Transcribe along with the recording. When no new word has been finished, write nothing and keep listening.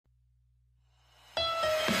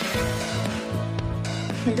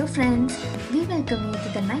Hello, friends. We welcome you to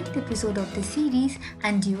the ninth episode of the series,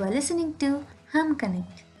 and you are listening to Ham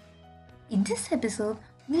Connect. In this episode,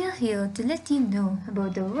 we are here to let you know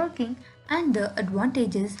about the working and the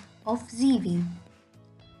advantages of Z-Wave.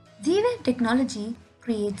 Z-Wave technology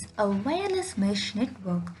creates a wireless mesh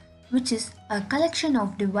network, which is a collection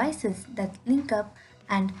of devices that link up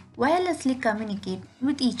and wirelessly communicate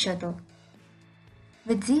with each other.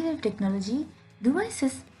 With Z-Wave technology,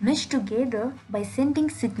 devices mesh together by sending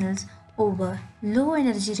signals over low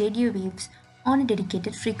energy radio waves on a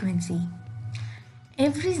dedicated frequency.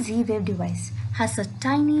 Every Z-Wave device has a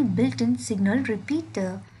tiny built-in signal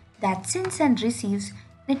repeater that sends and receives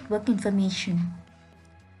network information.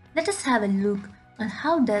 Let us have a look on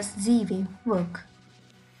how does Z-Wave work.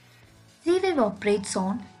 Z-Wave operates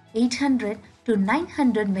on 800 to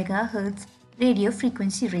 900 MHz radio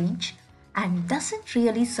frequency range and doesn't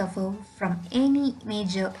really suffer from any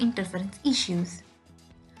major interference issues.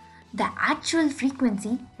 The actual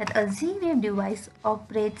frequency that a Z-Wave device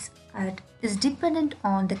operates at is dependent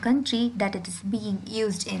on the country that it is being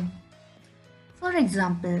used in. For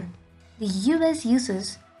example, the US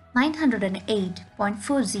uses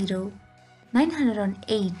 908.40,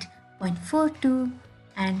 908.42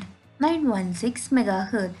 and 916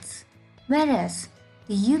 MHz, whereas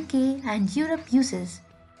the UK and Europe uses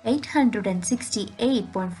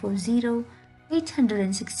 868.40,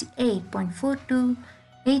 868.42,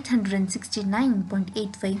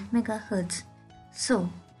 869.85 MHz. So,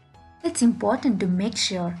 it's important to make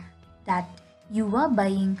sure that you are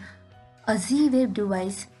buying a Z-Wave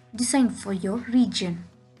device designed for your region.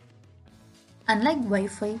 Unlike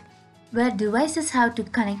Wi-Fi, where devices have to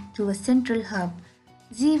connect to a central hub,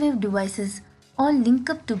 Z-Wave devices all link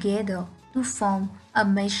up together to form a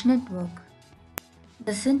mesh network.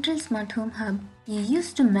 The central smart home hub you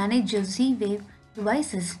use to manage your Z-Wave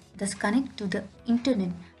devices does connect to the internet,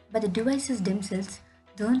 but the devices themselves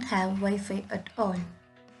don't have Wi-Fi at all.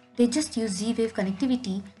 They just use Z-Wave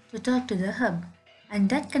connectivity to talk to the hub, and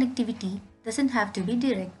that connectivity doesn't have to be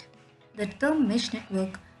direct. The term mesh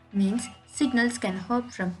network means signals can hop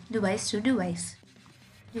from device to device.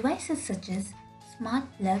 Devices such as smart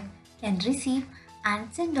plug can receive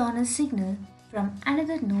and send on a signal from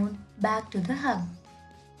another node back to the hub.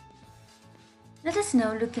 Let us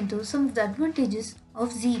now look into some of the advantages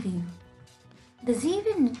of Z-Wave. The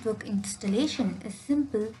Z-Wave network installation is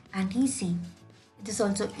simple and easy. It is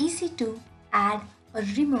also easy to add or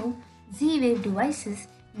remove Z-Wave devices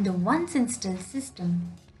in the once installed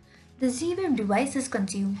system. The Z-Wave devices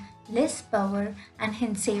consume less power and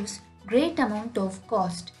hence saves great amount of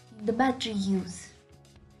cost in the battery use.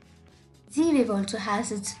 Z-Wave also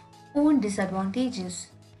has its own disadvantages.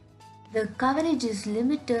 The coverage is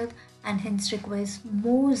limited and hence requires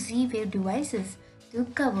more Z-Wave devices to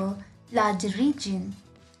cover larger region.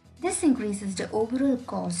 This increases the overall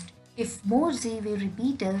cost if more Z-Wave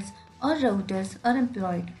repeaters or routers are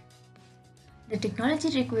employed. The technology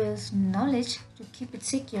requires knowledge to keep it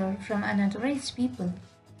secure from unauthorized people.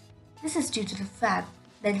 This is due to the fact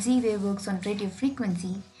that Z-Wave works on radio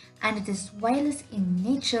frequency and it is wireless in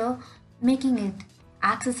nature, making it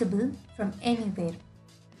accessible from anywhere.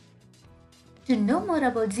 To know more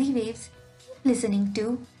about Z-Waves, keep listening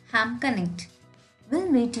to Ham Connect. We'll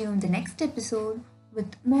meet you in the next episode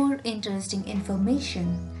with more interesting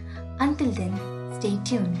information. Until then, stay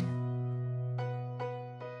tuned.